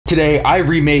Today, I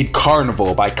remade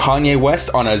Carnival by Kanye West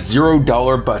on a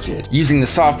 $0 budget. Using the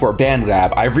software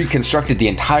BandLab, I've reconstructed the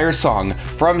entire song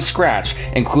from scratch,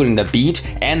 including the beat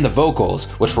and the vocals,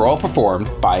 which were all performed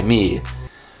by me.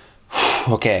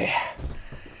 Okay.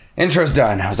 Intro's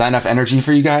done. Was that enough energy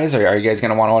for you guys? Or are you guys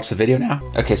gonna wanna watch the video now?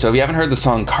 Okay, so if you haven't heard the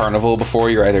song Carnival before,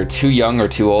 you're either too young or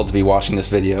too old to be watching this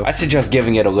video. I suggest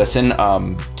giving it a listen.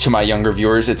 To my younger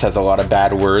viewers, it says a lot of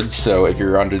bad words, so if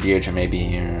you're under the age of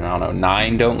maybe, I don't know,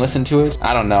 9, don't listen to it.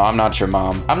 I don't know, I'm not your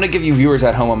mom. I'm gonna give you viewers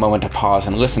at home a moment to pause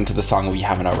and listen to the song if you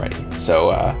haven't already. So,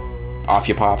 off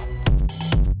you pop.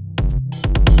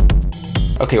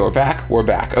 Okay, we're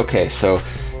back. Okay, so,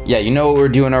 yeah, you know what we're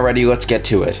doing already, let's get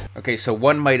to it. Okay, so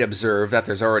one might observe that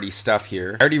there's already stuff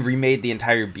here. I already remade the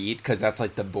entire beat, because that's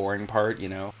like the boring part, you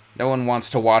know? No one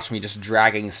wants to watch me just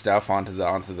dragging stuff onto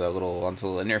the little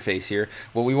interface here.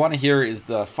 What we want to hear is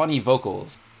the funny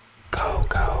vocals. Go,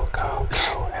 go, go,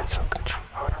 go, and so good.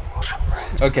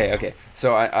 Okay,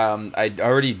 so I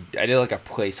did like a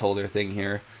placeholder thing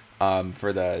here,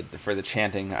 for the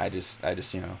chanting. I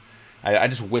just you know, I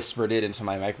just whispered it into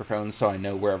my microphone so I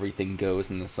know where everything goes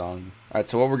in the song. Alright,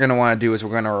 so what we're going to want to do is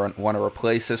we're going to want to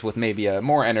replace this with maybe a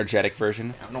more energetic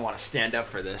version. I don't want to stand up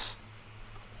for this.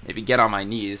 Maybe get on my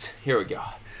knees. Here we go.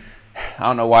 I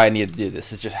don't know why I need to do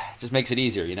this. It just makes it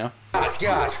easier, you know?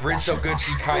 God, Riz so good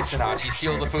she kaisana. She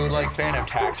steal the food like phantom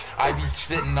tax. I be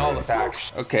spitting all the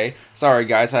facts. Okay, sorry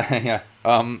guys.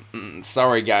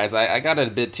 Sorry guys. I got a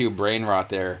bit too brain rot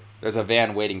there. There's a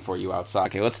van waiting for you outside.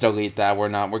 Okay, let's delete that. We're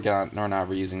not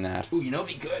reusing that. Ooh, you know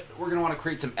what'd be good? We're gonna want to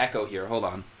create some echo here. Hold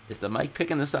on. Is the mic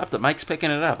picking this up? The mic's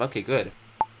picking it up. Okay, good.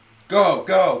 Go,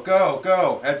 go, go,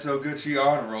 go. Head so good she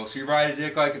on a roll. She ride a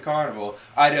dick like a carnival.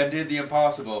 I done did the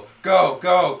impossible. Go,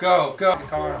 go, go, go. Like a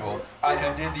carnival. I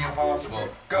done did the impossible.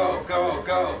 Go, go,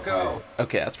 go, go.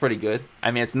 Okay, that's pretty good.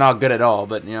 I mean, it's not good at all,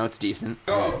 but you know, it's decent.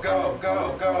 Go, go,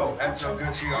 go, go. Head so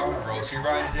good she on a roll. She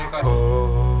ride a dick like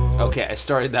Okay, I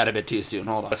started that a bit too soon.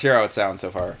 Hold on. Let's hear how it sounds so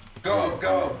far. Go,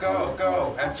 go, go,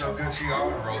 go. Head so good she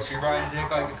on a roll. She ride a dick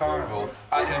like a carnival.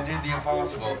 I done did the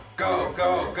impossible. Go,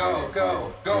 go, go,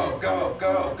 go. Go, go,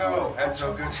 go, go. Head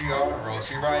so good she on a roll.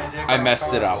 She ride a dick like a carnival. I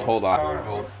messed it up. Hold on.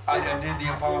 Carnival. I done did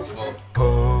the impossible.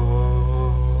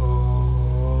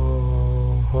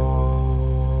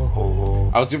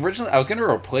 I was gonna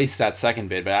replace that second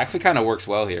bit, but it actually kind of works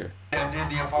well here. I done did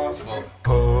the impossible.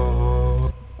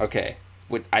 Okay.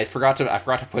 I forgot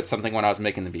to put something when I was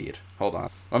making the beat. Hold on.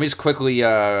 Let me just quickly,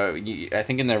 I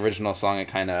think in the original song it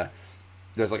kind of,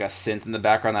 there's like a synth in the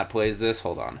background that plays this.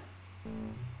 Hold on.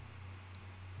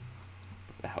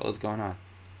 What the hell is going on?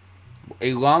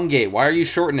 Elongate. Why are you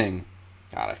shortening?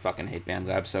 God, I fucking hate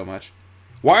BandLab so much.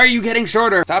 Why are you getting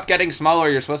shorter? Stop getting smaller.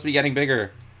 You're supposed to be getting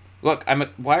bigger. Look,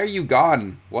 why are you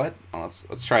gone? What? Oh,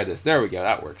 let's try this. There we go.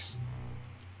 That works.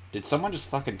 Did someone just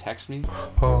fucking text me?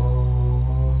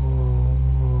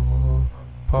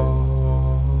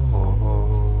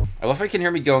 I love if I can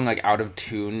hear me going like out of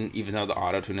tune even though the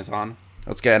auto tune is on.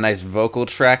 Let's get a nice vocal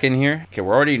track in here. Okay, we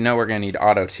already know we're gonna need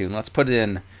auto tune. Let's put it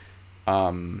in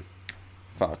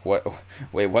fuck,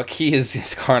 what key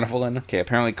is Carnival in? Okay,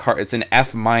 apparently it's in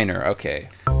F minor. Okay.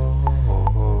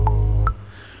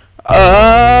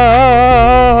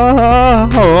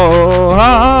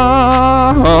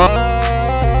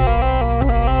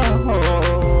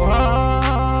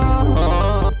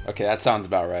 Okay, that sounds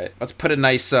about right. Let's put a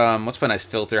nice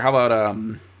filter. How about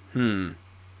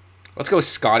let's go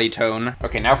Scotty tone.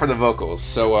 Okay, now for the vocals.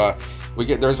 So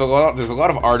there's a lot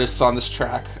of artists on this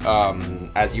track,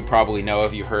 as you probably know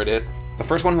if you heard it. The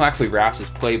first one who actually raps is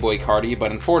Playboi Carti,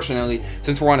 but unfortunately,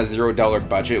 since we're on a $0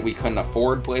 budget, we couldn't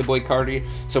afford Playboi Carti,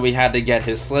 so we had to get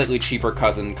his slightly cheaper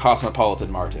cousin, Cosmopolitan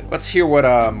Martin. Let's hear what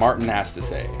Martin has to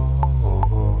say.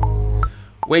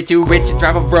 Way too rich to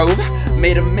drive a Rover.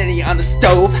 Made a mini on the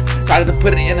stove. Tried to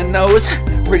put it in her nose.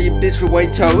 Pretty bitch with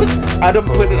white toes. I done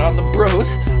put it on the bros.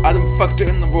 I done fucked her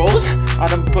in the rolls. I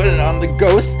done put it on the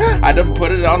ghost. I done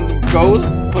put it on the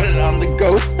ghost. Put it on the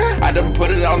ghost. I done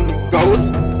put it on the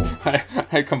ghost.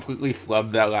 I completely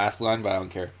flubbed that last line, but I don't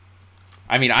care.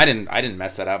 I mean, I didn't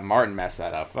mess that up. Martin messed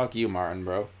that up. Fuck you, Martin,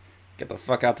 bro. Get the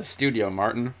fuck out the studio,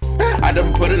 Martin. I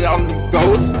done put it on the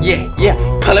ghost. Yeah,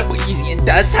 pull up easy and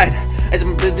that side. I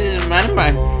done put it in my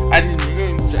mind.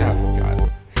 Oh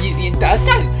god. Easy and that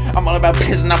side. I'm all about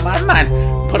pissing on my mind.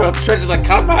 Put up treasures like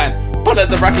Combine. Put up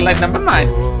the rocket like number 9.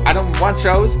 I don't want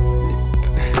shows.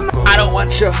 I don't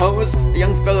want your hoes. The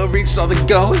young fella reached all the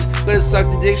goals. Let us suck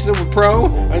the dick to a pro.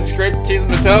 I scrape the teeth on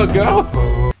the toe.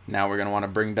 Go. Now we're gonna want to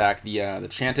bring back the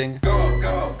chanting. Go,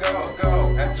 go, go,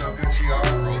 go. Head so good she on a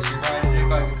roll. She ride a dick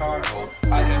like a carnival.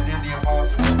 I done did the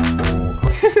impossible.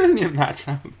 Can you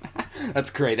imagine? That's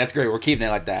great. That's great. We're keeping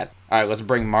it like that. All right, let's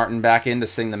bring Martin back in to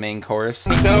sing the main chorus.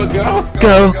 Go, go,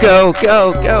 go, go,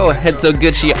 go, go. Head so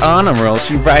good she on a roll.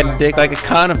 She riding dick like a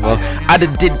carnival. I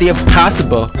did the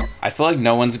impossible. I feel like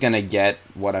no one's gonna get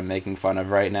what I'm making fun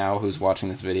of right now who's watching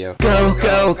this video. Go,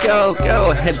 go, go,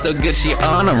 go. Head so good she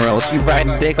on a roll. She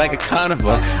riding dick like a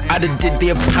carnival. I did the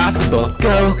impossible.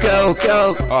 Go, go,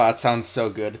 go. Oh, that sounds so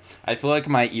good. I feel like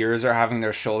my ears are having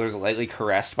their shoulders lightly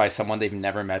caressed by someone they've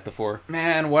never met before.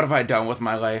 Man, what have I done with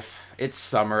my life? It's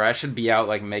summer. I should be out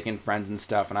like making friends and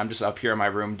stuff, and I'm just up here in my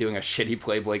room doing a shitty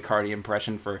Playboy Cardi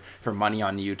impression for money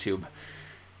on YouTube.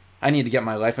 I need to get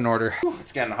my life in order. Whew,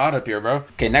 it's getting hot up here, bro.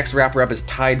 Okay, next rapper up is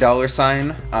Ty Dolla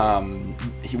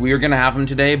 $ign. We were gonna have him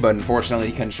today, but unfortunately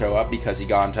he couldn't show up because he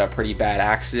got into a pretty bad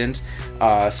accident.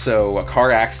 So a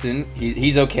car accident.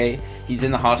 He's okay. He's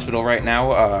in the hospital right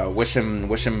now. Wish him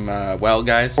well,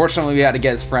 guys. Fortunately, we had to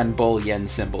get his friend Bull Yen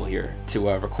Symbol here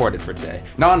to record it for today.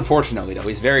 Not unfortunately though.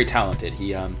 He's very talented.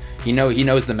 He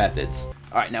knows the methods.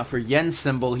 All right, now for Yen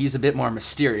Symbol, he's a bit more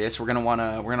mysterious. We're gonna want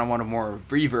a more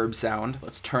reverb sound.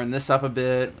 Let's turn this up a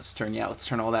bit. Let's turn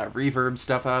all that reverb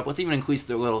stuff up. Let's even increase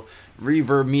the little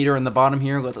reverb meter in the bottom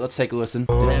here. Let's take a listen.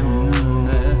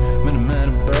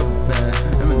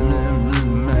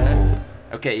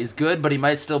 Okay, he's good, but he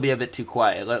might still be a bit too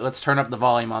quiet. Let's turn up the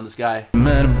volume on this guy.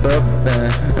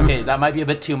 Okay, that might be a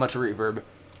bit too much reverb.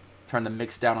 Turn the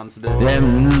mix down on this a bit.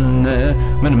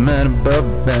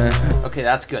 Okay,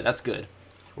 that's good. That's good.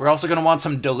 We're also gonna want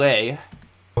some delay.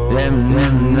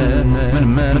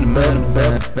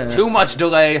 Too much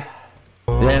delay.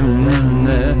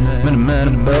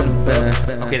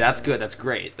 Okay, that's good. That's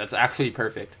great. That's actually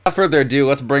perfect. Without further ado,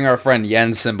 let's bring our friend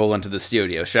Yen Symbol into the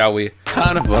studio, shall we?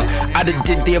 Carnival, I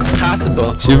did the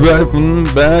impossible. She right from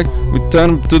the back, we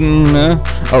turn up to the man.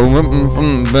 I went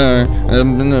from the back, I've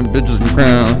been a bitch's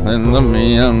crown. They love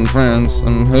me, I'm friends,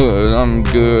 I'm hood, I'm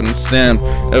good, I'm stamped.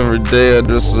 Every day I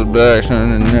dress the back,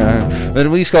 shining out. At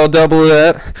least call double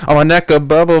that. On my neck a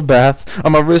bubble bath,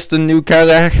 on my wrist a new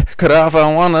Cadillac. Cut off,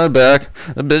 I want her back.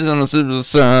 The bitch on the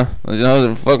superstar, you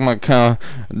know, fuck my car.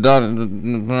 And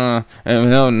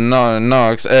hell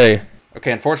knocks, hey.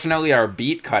 Okay, unfortunately our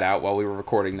beat cut out while we were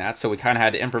recording that, so we kind of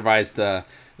had to improvise the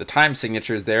time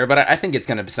signatures there, but I think it's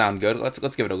gonna sound good. Let's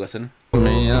give it a listen.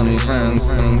 Me, I'm friends,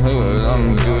 I'm hood,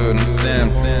 I'm good, I'm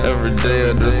stamped. Every day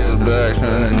I dress the back,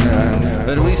 shining out.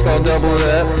 At least call double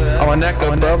that. On my neck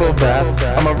a bubble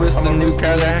bath. On my wrist a new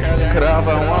Cadillac. Cut off,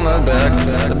 I want her back.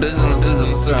 The business is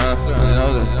the sun. You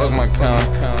know, fuck my car.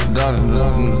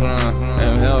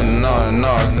 And hell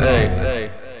knocks,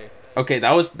 hey. Okay,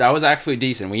 that was actually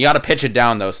decent. We gotta pitch it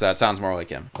down though, so that sounds more like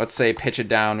him. Let's say pitch it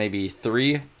down maybe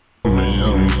 3. Me,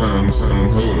 I'm friends, I'm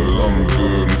hood, I'm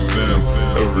good, I'm stamped.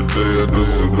 Every day I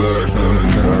dress the back,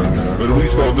 shining out. At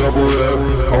least call double that.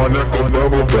 On my neck a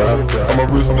bubble bath. On my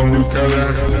wrist a new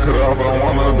Cadillac. Cut off, I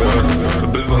want her back. The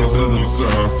business is the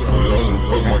sun. You know,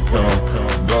 fuck my car.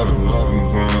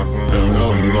 And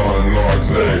hell knocks,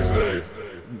 hey.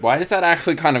 Why does that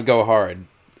actually kind of go hard?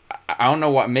 I don't know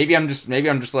what. Maybe I'm just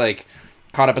like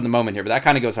caught up in the moment here, but that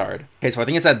kind of goes hard. Okay, so I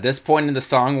think it's at this point in the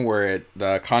song where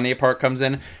the Kanye part comes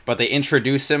in, but they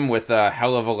introduce him with a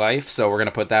hell of a life, so we're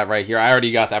gonna put that right here. I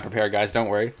already got that prepared, guys. Don't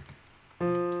worry.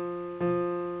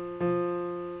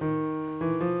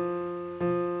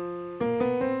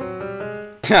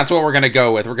 That's what we're gonna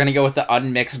go with. We're gonna go with the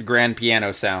unmixed grand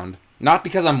piano sound. Not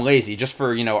because I'm lazy, just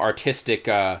for, you know, artistic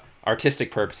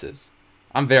purposes.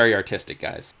 I'm very artistic,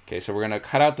 guys. Okay, so we're gonna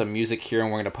cut out the music here and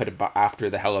we're gonna put it after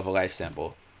the Hell of a Life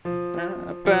sample.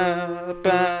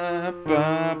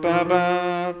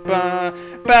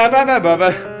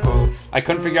 I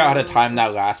couldn't figure out how to time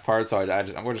that last part, so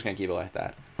we're just gonna keep it like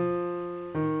that.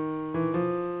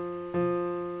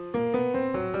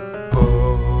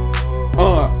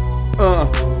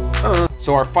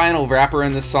 So our final rapper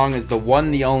in this song is the one,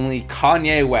 the only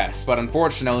Kanye West, but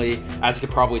unfortunately, as you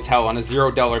could probably tell, on a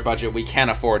 $0 budget, we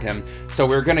can't afford him. So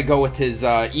we're gonna go with his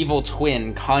evil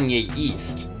twin, Kanye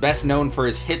East, best known for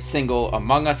his hit single,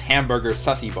 Among Us Hamburger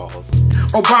Sussy Balls.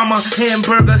 Obama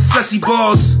hamburger sussy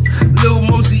balls. Lil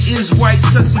Mosey is white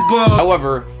sussy balls.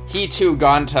 However, he too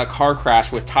got into a car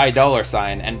crash with Ty Dolla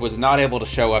 $ign and was not able to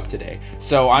show up today.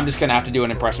 So I'm just gonna have to do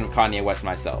an impression of Kanye West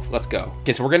myself. Let's go.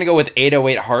 Okay, so we're gonna go with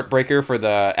 808 Heartbreaker for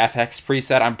the FX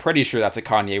preset. I'm pretty sure that's a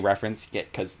Kanye reference,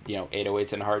 because, you know,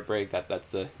 808s and Heartbreak, that's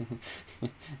the...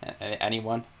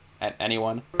 Anyone?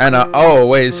 And I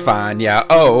always find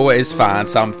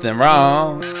something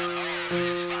wrong.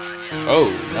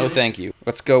 Oh, no thank you.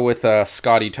 Let's go with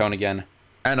Scotty tone again.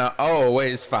 And I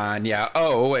always find,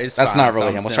 that's not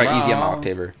really him. Let's try Easy M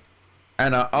Octaver.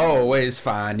 And I always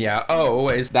find,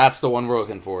 that's the one we're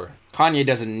looking for. Kanye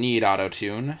doesn't need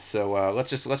auto-tune, so let's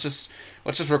just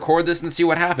record this and see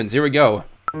what happens. Here we go.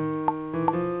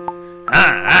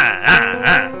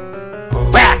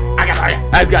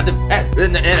 I've got the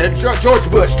George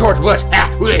Bush.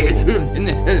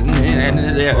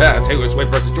 Taylor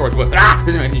Swift versus George Bush.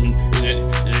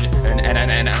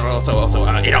 And also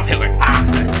Adolf Hitler. And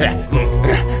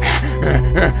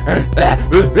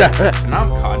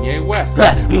I'm Kanye West.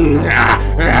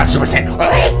 Super Saiyan.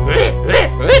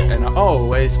 And I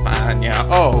always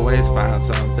find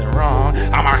something wrong.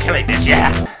 I'm R. Kelly, bitch,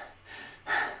 yeah.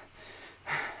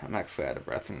 I'm actually out of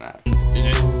breath from that.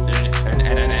 And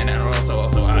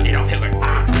also Adolf Hitler. And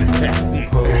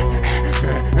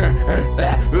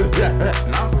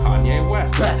I'm Kanye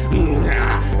West.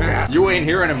 You ain't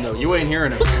hearing him though. You ain't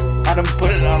hearing him. I done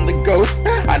put it on the ghost.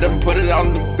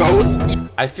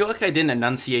 I feel like I didn't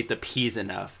enunciate the P's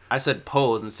enough. I said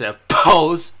pose instead of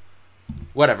pose.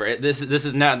 Whatever. This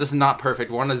is not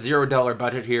perfect. We're on a $0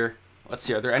 budget here. Let's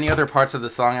see. Are there any other parts of the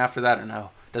song after that or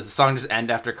no? Does the song just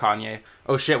end after Kanye?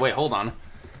 Oh shit, wait, hold on.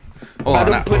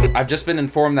 I've just been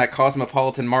informed that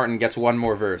Cosmopolitan Martin gets one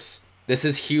more verse. This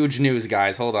is huge news,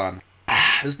 guys. Hold on.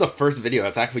 This is the first video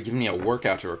that's actually giving me a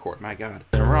workout to record. My god.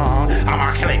 They're wrong. I'm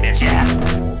R. Kelly, bitch, yeah.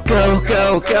 Go.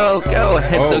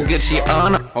 Head so good she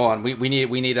on. Hold on, we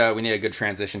need a good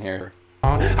transition here.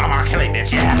 I'm R. Kelly,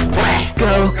 bitch, yeah.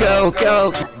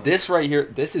 Go. This right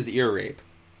here, this is ear rape.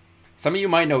 Some of you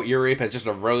might know ear rape as just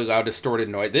a really loud, distorted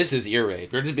noise. This is ear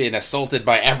rape. You're just being assaulted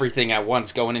by everything at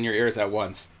once, going in your ears at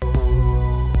once.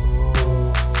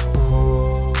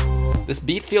 This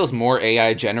beat feels more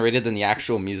AI generated than the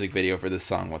actual music video for this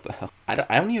song. What the hell? I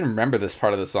don't even remember this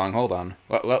part of the song. Hold on.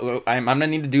 I'm gonna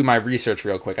need to do my research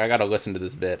real quick. I gotta listen to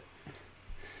this bit.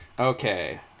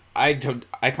 Okay. I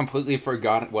completely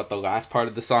forgot what the last part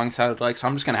of the song sounded like, so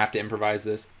I'm just gonna have to improvise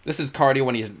this. This is Cardi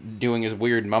when he's doing his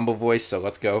weird mumble voice, so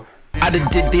let's go. I did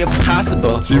the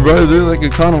impossible. She ride it like a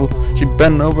carnival. She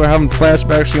bent over, having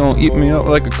flashbacks. She gonna eat me up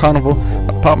like a carnival.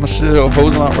 I pop my shit,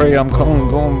 hose not Ray. I'm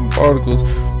going articles.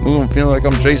 Moving, feeling like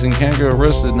I'm Jason. Can't get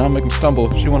arrested, now make him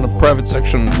stumble. She want a private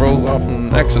section, roll off in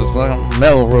Nexus like I'm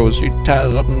Melrose. She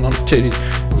ties up on titties.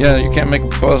 Yeah, you can't make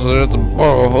a buzz, it's a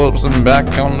borrow. Hold up some back,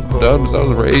 count the dubs. I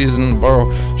was raised in the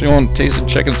borough. She want to taste the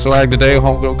chicken swag today.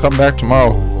 Home, gonna come back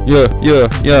tomorrow.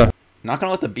 Yeah. Not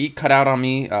gonna let the beat cut out on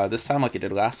me this time like it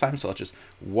did last time, so let's just...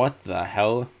 What the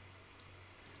hell?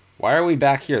 Why are we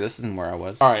back here? This isn't where I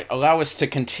was. Alright, allow us to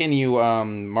continue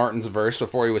Martin's verse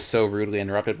before he was so rudely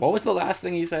interrupted. What was the last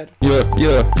thing he said? Yeah.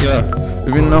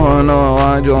 If you know, I know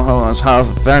I do how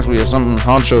house facts we have some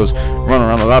honchos run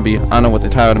around the lobby. I know what they're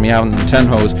tired of me having 10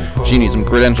 hoes. She needs some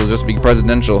credentials just to be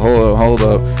presidential. Hold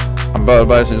up. I'm about to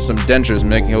buy some dentures,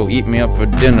 make he'll eat me up for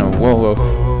dinner. Whoa.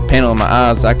 Pain on my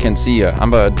eyes, I can see ya.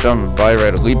 I'm about to jump and buy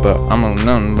right a leap up. I'm on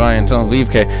nothing buy until I leave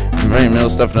K. Many meal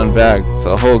stuffed in the bag. So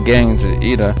the whole gang to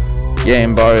eat her. Yeah,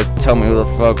 and bar, tell me who the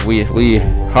fuck we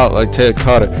hot like Ted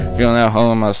Carter. Feeling that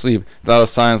hole in my sleep. Without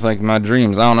signs like my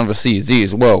dreams. I don't ever see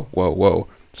Z's. Whoa.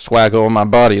 Swag over my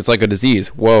body, it's like a disease.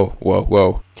 Whoa.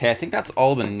 Okay, I think that's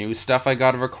all the new stuff I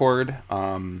gotta record.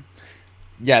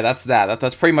 Yeah, that's that.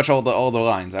 That's pretty much all the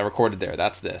lines I recorded there.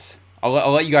 That's this.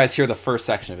 I'll let you guys hear the first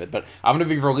section of it, but I'm going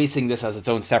to be releasing this as its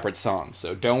own separate song,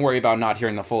 so don't worry about not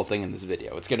hearing the full thing in this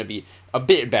video. It's going to be a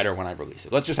bit better when I release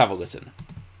it. Let's just have a listen.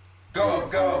 Go,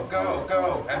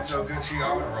 and so good she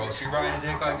on a roll. She ride a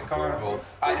dick like a carnival.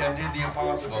 I done did the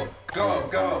impossible.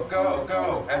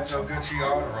 Go, and so good she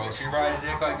on a roll. She ride a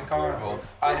dick like a carnival.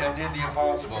 I done did the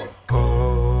impossible.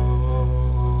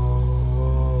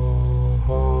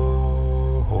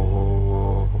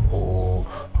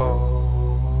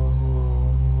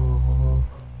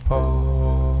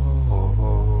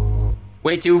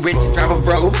 Way too rich to drive a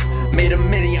Rover. Made a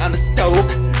mini on the stove.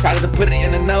 Tried to put it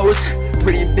in the nose.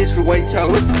 Pretty bitch with white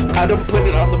toes. I done put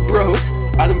it on the bros.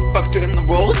 I done fucked her in the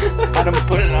rolls. I done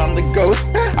put it on the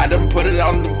ghost. I done put it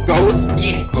on the ghost.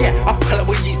 Yeah, I put it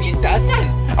with easy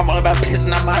dozen. I'm all about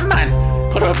pissing on my mind.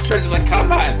 Put up treasure like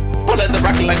combine. Pull at the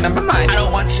rocket like number 9. I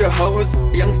don't want your hoes.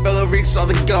 Young fella reached all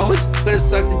the goals. Let us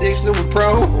suck the dick so we're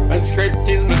pro. Let's scrape the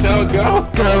teeth in the toe. Go.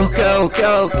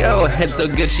 Head so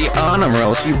good she on a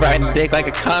roll. She riding dick like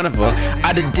a carnival.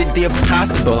 I done did the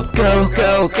impossible. Go.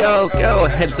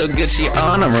 Head so good she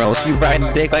on a roll. She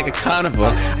riding dick like a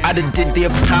carnival. I done did the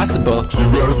impossible. She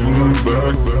rides from the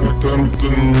back, time to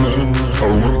the man. I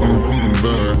run from the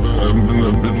back.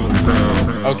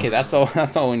 Okay, that's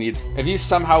all we need. If you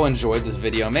somehow enjoyed this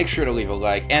video, make sure to leave a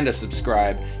like and a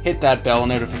subscribe. Hit that bell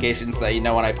notification so that you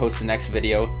know when I post the next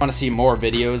video. Want to see more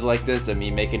videos like this of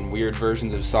me making weird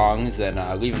versions of songs, then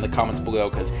leave in the comments below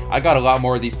because I got a lot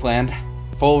more of these planned.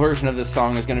 full version of this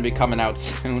song is going to be coming out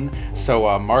soon,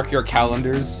 so mark your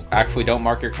calendars. Actually, don't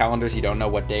mark your calendars. You don't know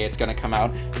what day it's going to come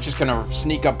out. It's just going to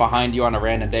sneak up behind you on a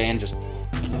random day and just,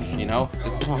 you know.